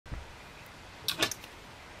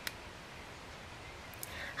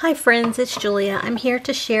Hi friends, it's Julia. I'm here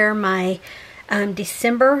to share my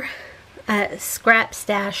December scrap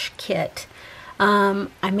stash kit.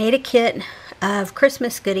 I made a kit of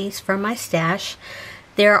Christmas goodies from my stash.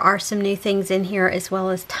 There are some new things in here as well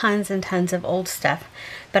as tons and tons of old stuff,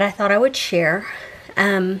 but I thought I would share.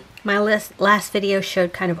 My last video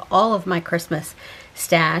showed kind of all of my Christmas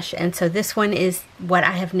stash, and so this one is what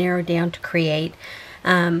I have narrowed down to create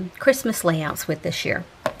Christmas layouts with this year.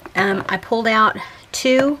 I pulled out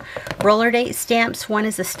two roller date stamps. One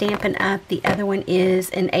is a Stampin' Up, the other one is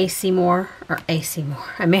an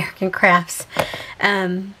American Crafts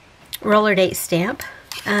roller date stamp.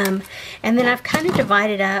 And then I've kind of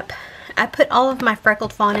divided up. I put all of my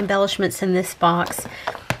Freckled Fawn embellishments in this box,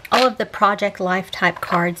 all of the Project Life type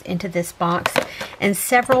cards into this box, and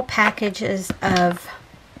several packages of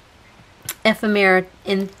ephemera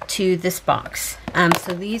into this box.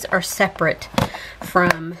 So these are separate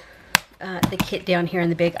from the kit down here in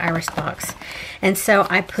the big iris box. And so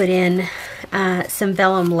I put in some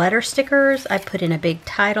vellum letter stickers. I put in a big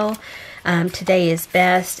title, Today is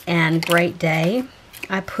Best and Great Day.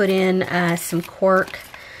 I put in some cork,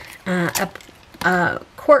 a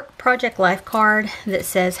cork Project Life card that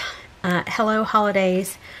says Hello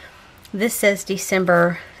Holidays. This says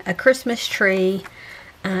December, a Christmas tree,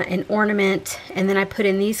 an ornament, and then I put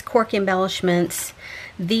in these cork embellishments,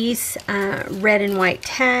 these red and white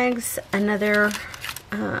tags, another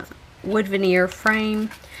wood veneer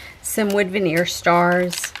frame, some wood veneer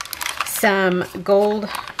stars, some gold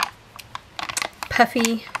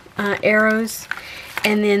puffy arrows,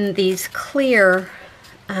 and then these clear,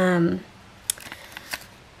 they're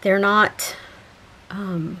not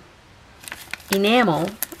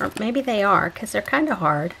enamel, or maybe they are because they're kind of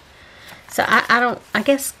hard. So I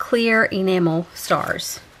guess clear enamel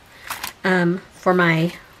stars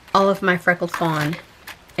for all of my Freckled Fawn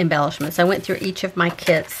embellishments. I went through each of my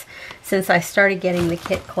kits since I started getting the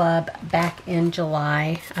kit club back in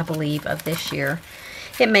July, I believe, of this year.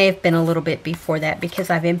 It may have been a little bit before that because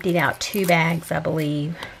I've emptied out 2 bags, I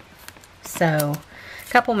believe. So a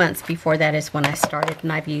couple months before that is when I started,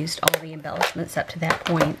 and I've used all the embellishments up to that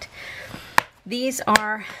point. These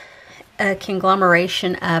are a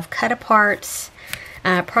conglomeration of cut-aparts,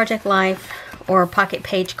 Project Life, or pocket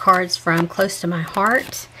page cards from Close to My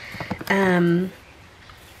Heart. I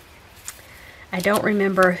don't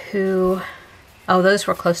remember who... Oh, those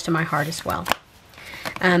were Close to My Heart as well.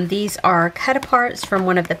 These are cut-aparts from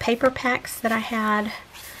one of the paper packs that I had.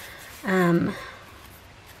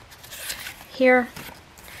 Here,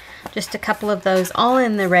 just a couple of those, all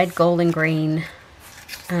in the red, gold, and green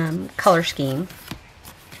color scheme.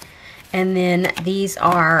 And then these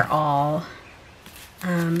are all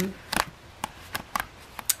from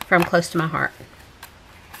Close to My Heart.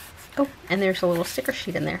 Oh, and there's a little sticker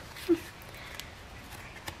sheet in there.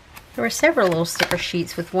 There were several little sticker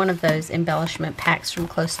sheets with one of those embellishment packs from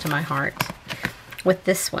Close to My Heart. With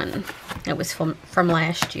this one, it was from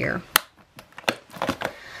last year.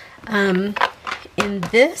 In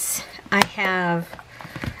this, I have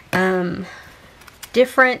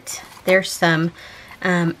different, there's some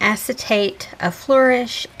acetate, a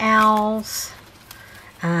flourish, owls,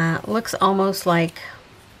 looks almost like,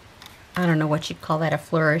 I don't know what you'd call that, a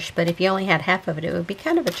flourish, but if you only had half of it, it would be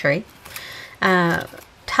kind of a tree.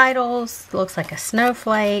 Titles, looks like a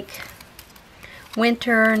snowflake,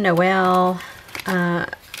 winter, Noel,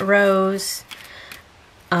 rose,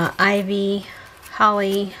 ivy,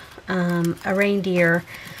 holly, a reindeer.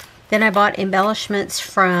 Then I bought embellishments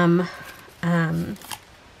from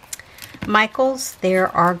Michael's. There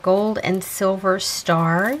are gold and silver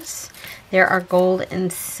stars. There are gold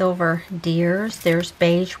and silver deers. There's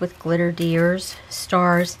beige with glitter deers,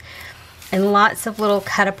 stars, and lots of little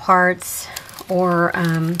cut-aparts or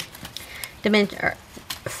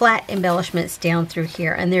flat embellishments down through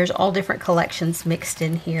here. And there's all different collections mixed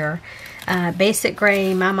in here. Basic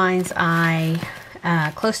Gray, My Mind's Eye,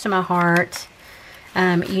 Close to My Heart,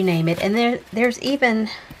 you name it. And there's even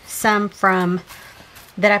some from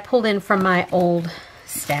that I pulled in from my old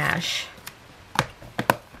stash,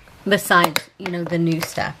 besides, you know, the new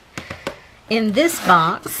stuff. In this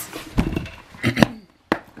box,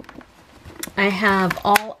 I have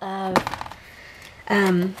all of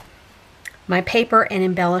my paper and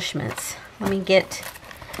embellishments. Let me get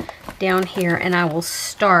down here and I will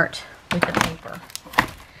start with the paper.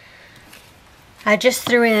 I just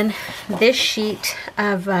threw in this sheet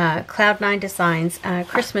of Cloud9 Designs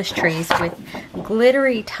Christmas trees with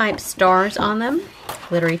glittery type stars on them.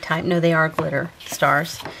 Glittery type, no, they are glitter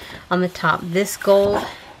stars on the top. This gold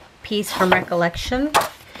piece from Recollection.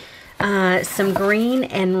 some green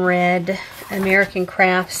and red American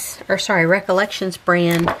Crafts, or sorry, Recollections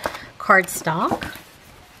brand cardstock.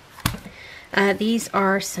 These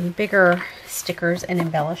are some bigger stickers and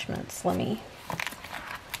embellishments. Let me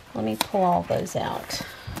pull all those out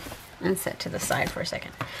and set to the side for a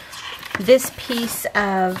second. This piece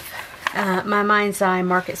of My Mind's Eye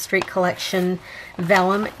Market Street Collection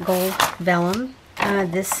vellum, gold vellum,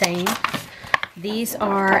 this same. These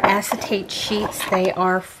are acetate sheets. They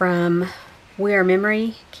are from We Are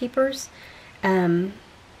Memory Keepers.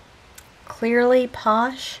 Clearly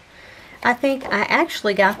Posh. I think I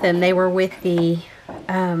actually got them. They were with the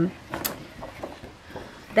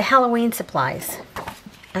Halloween supplies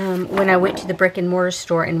when I went to the brick and mortar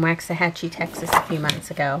store in Waxahachie, Texas a few months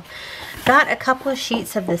ago. Got a couple of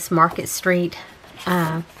sheets of this Market Street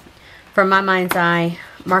from My Mind's Eye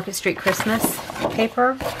Market Street Christmas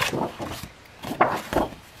paper.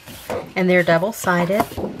 And they're double-sided.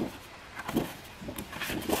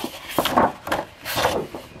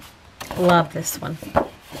 Love this one.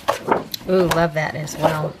 Ooh, love that as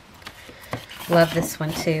well. Love this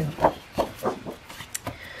one too.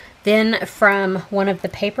 Then from one of the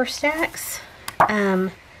paper stacks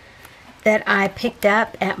that I picked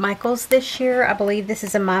up at Michael's this year, I believe this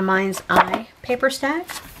is a My Mind's Eye paper stack.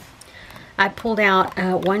 I pulled out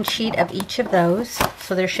one sheet of each of those,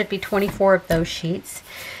 so there should be 24 of those sheets.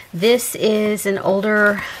 This is an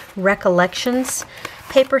older Recollections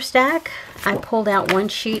paper stack. I pulled out one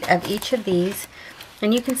sheet of each of these,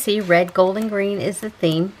 and you can see red, gold, and green is the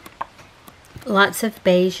theme. Lots of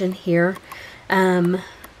beige in here. And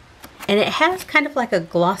it has kind of like a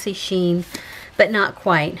glossy sheen, but not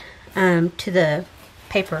quite, to the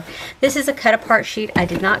paper. This is a cut apart sheet. I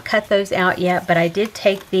did not cut those out yet, but I did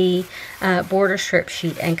take the border strip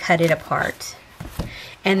sheet and cut it apart.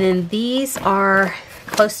 And then these are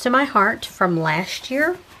Close to My Heart from last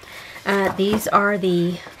year. These are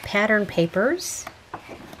the pattern papers.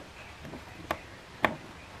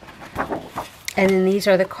 And then these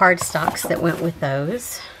are the cardstocks that went with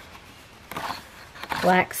those.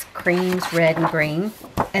 Blacks, creams, red, and green.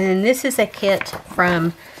 And then this is a kit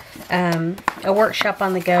from a workshop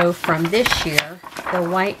on the go from this year, the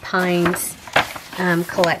White Pines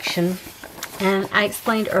collection. And I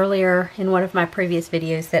explained earlier in one of my previous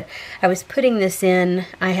videos that I was putting this in.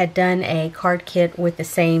 I had done a card kit with the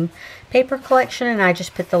same paper collection, and I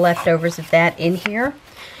just put the leftovers of that in here.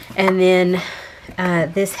 And then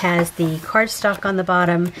this has the cardstock on the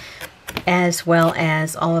bottom, as well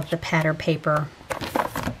as all of the pattern paper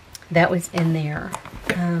that was in there.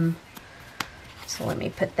 So let me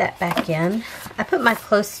put that back in. I put my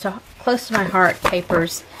close to my heart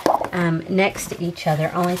papers next to each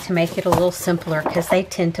other, only to make it a little simpler, because they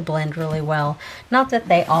tend to blend really well. Not that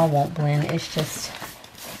they all won't blend, it's just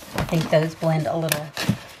I think those blend a little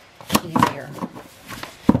easier.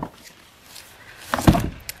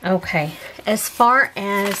 Okay, as far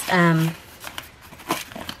as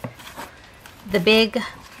the big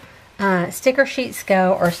sticker sheets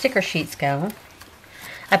go,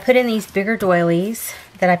 I put in these bigger doilies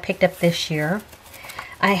that I picked up this year.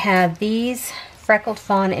 I have these Freckled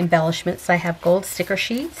Fawn embellishments. I have gold sticker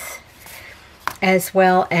sheets, as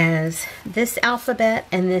well as this alphabet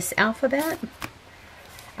and this alphabet.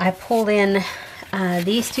 I pulled in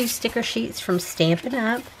these two sticker sheets from Stampin'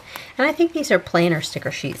 Up! And I think these are planner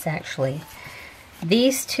sticker sheets, actually.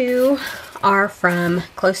 These two are from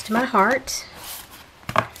Close to My Heart.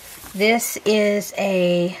 This is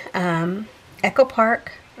a Echo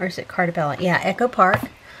Park, or is it Cartabella? Yeah, Echo Park.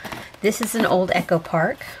 This is an old Echo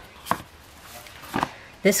Park.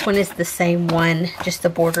 This one is the same one, just the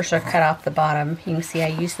borders are cut off the bottom. You can see I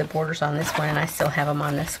used the borders on this one, and I still have them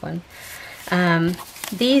on this one.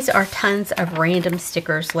 These are tons of random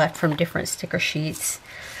stickers left from different sticker sheets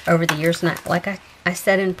over the years. And like I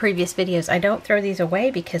said in previous videos, I don't throw these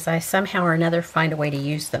away because I somehow or another find a way to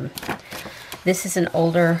use them. This is an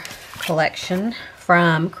older collection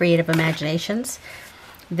from Creative Imaginations.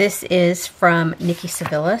 This is from Nikki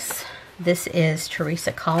Savillas. This is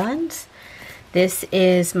Teresa Collins. This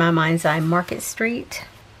is My Mind's Eye Market Street.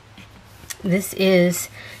 This is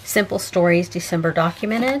Simple Stories December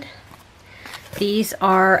Documented. These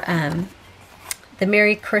are the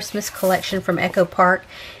Merry Christmas collection from Echo Park,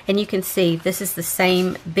 and you can see this is the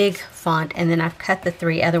same big font, and then I've cut the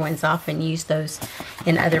three other ones off and used those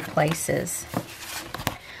in other places.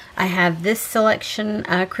 I have this selection,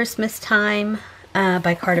 Christmas Time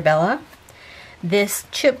by Cartabella. This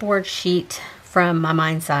chipboard sheet from My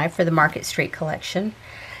Mind's Eye for the Market Street collection.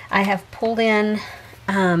 I have pulled in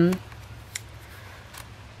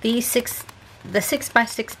these 6 the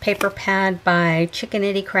 6x6 paper pad by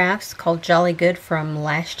Chickadee Crafts called Jolly Good from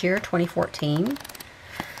last year, 2014.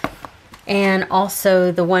 And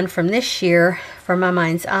also the one from this year, from My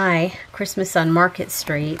Mind's Eye, Christmas on Market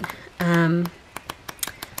Street. These are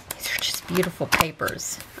just beautiful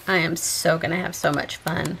papers. I am so going to have so much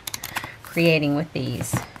fun creating with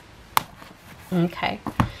these. Okay,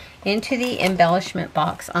 into the embellishment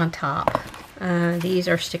box on top. These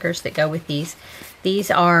are stickers that go with these.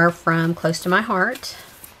 These are from Close to My Heart.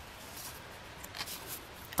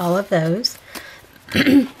 All of those.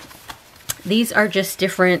 These are just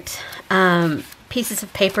different pieces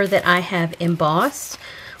of paper that I have embossed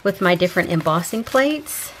with my different embossing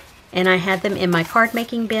plates. And I had them in my card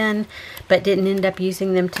making bin, but didn't end up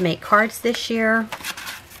using them to make cards this year.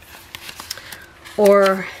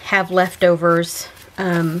 Or have leftovers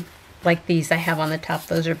like these I have on the top.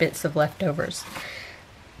 Those are bits of leftovers.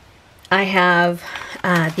 I have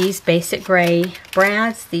these basic gray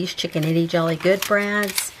brads, these Chickadee Jolly Good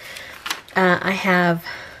brads. I have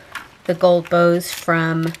the gold bows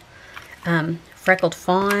from Freckled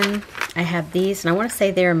Fawn. I have these, and I want to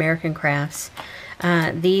say they're American Crafts.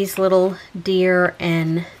 These little deer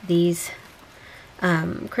and these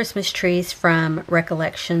Christmas trees from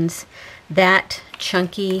Recollections. That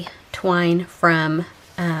chunky twine from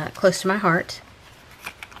Close to My Heart.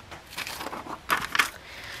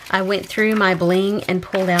 I went through my bling and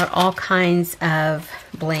pulled out all kinds of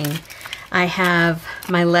bling. I have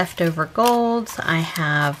my leftover golds. I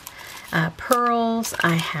have pearls.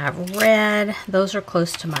 I have red. Those are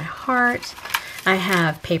close to my heart. I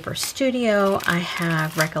have Paper Studio. I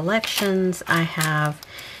have Recollections. I have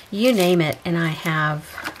you name it. And I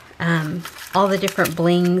have all the different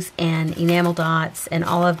blings and enamel dots and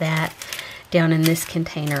all of that down in this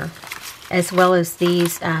container, as well as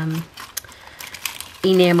these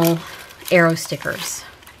enamel arrow stickers.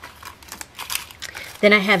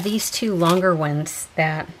 Then I have these two longer ones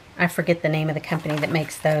that I forget the name of the company that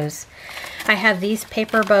makes those. I have these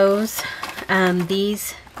paper bows,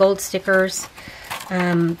 these gold stickers.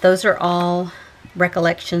 Those are all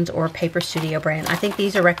Recollections or Paper Studio brand. I think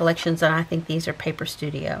these are Recollections and I think these are Paper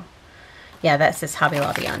Studio. Yeah, that says Hobby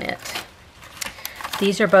Lobby on it.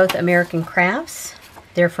 These are both American Crafts.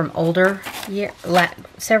 They're from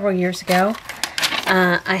several years ago.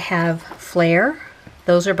 I have Flair.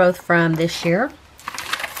 Those are both from this year.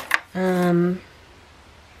 I'm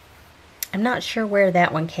not sure where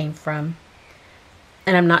that one came from.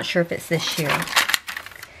 And I'm not sure if it's this year.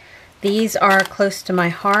 These are Close to My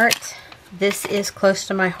Heart. This is Close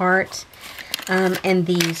to My Heart. And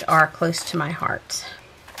these are Close to My Heart.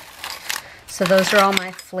 So those are all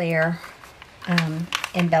my Flair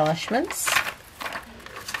embellishments.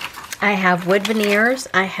 I have wood veneers,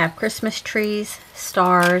 I have Christmas trees,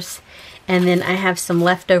 stars, and then I have some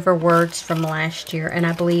leftover words from last year, and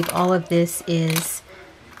I believe all of this is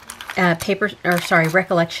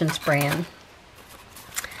Recollections brand.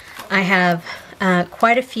 I have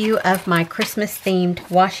quite a few of my Christmas themed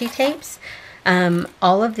washi tapes,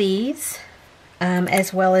 all of these,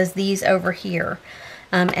 as well as these over here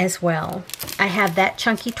as well. I have that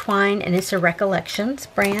chunky twine, and it's a Recollections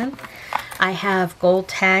brand. I have gold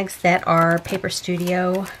tags that are Paper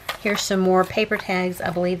Studio. Here's some more paper tags. I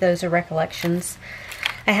believe those are Recollections.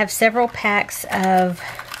 I have several packs of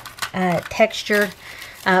textured,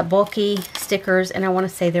 bulky stickers, and I want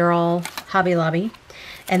to say they're all Hobby Lobby.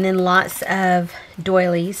 And then lots of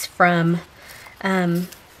doilies from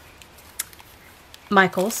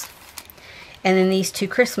Michaels. And then these two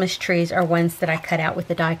Christmas trees are ones that I cut out with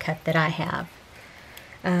the die cut that I have.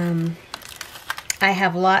 I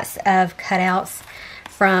have lots of cutouts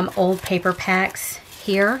from old paper packs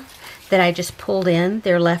here that I just pulled in.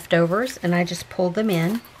 They're leftovers, and I just pulled them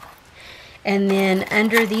in. And then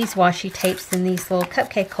under these washi tapes and these little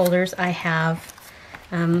cupcake holders, I have,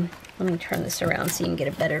 let me turn this around so you can get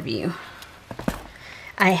a better view.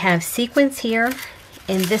 I have sequins here.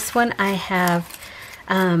 In this one, I have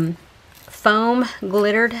foam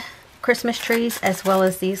glittered Christmas trees, as well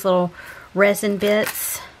as these little resin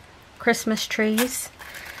bits Christmas trees.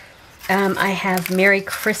 I have Merry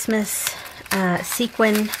Christmas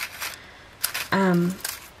sequin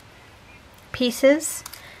pieces,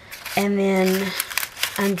 and then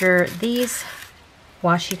under these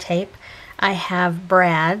washi tape I have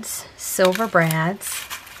brads, silver brads,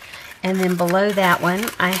 and then below that one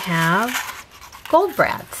I have gold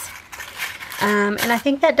brads. And I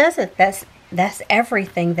think that does it. That's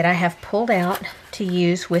everything that I have pulled out to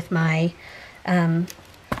use with my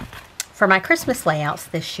for my Christmas layouts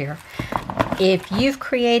this year. If you've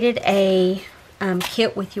created a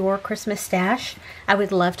kit with your Christmas stash. I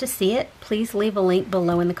would love to see it. Please leave a link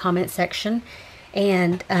below in the comment section,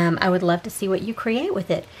 and I would love to see what you create with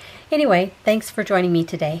it. Anyway, thanks for joining me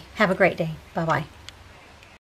today. Have a great day. Bye-bye.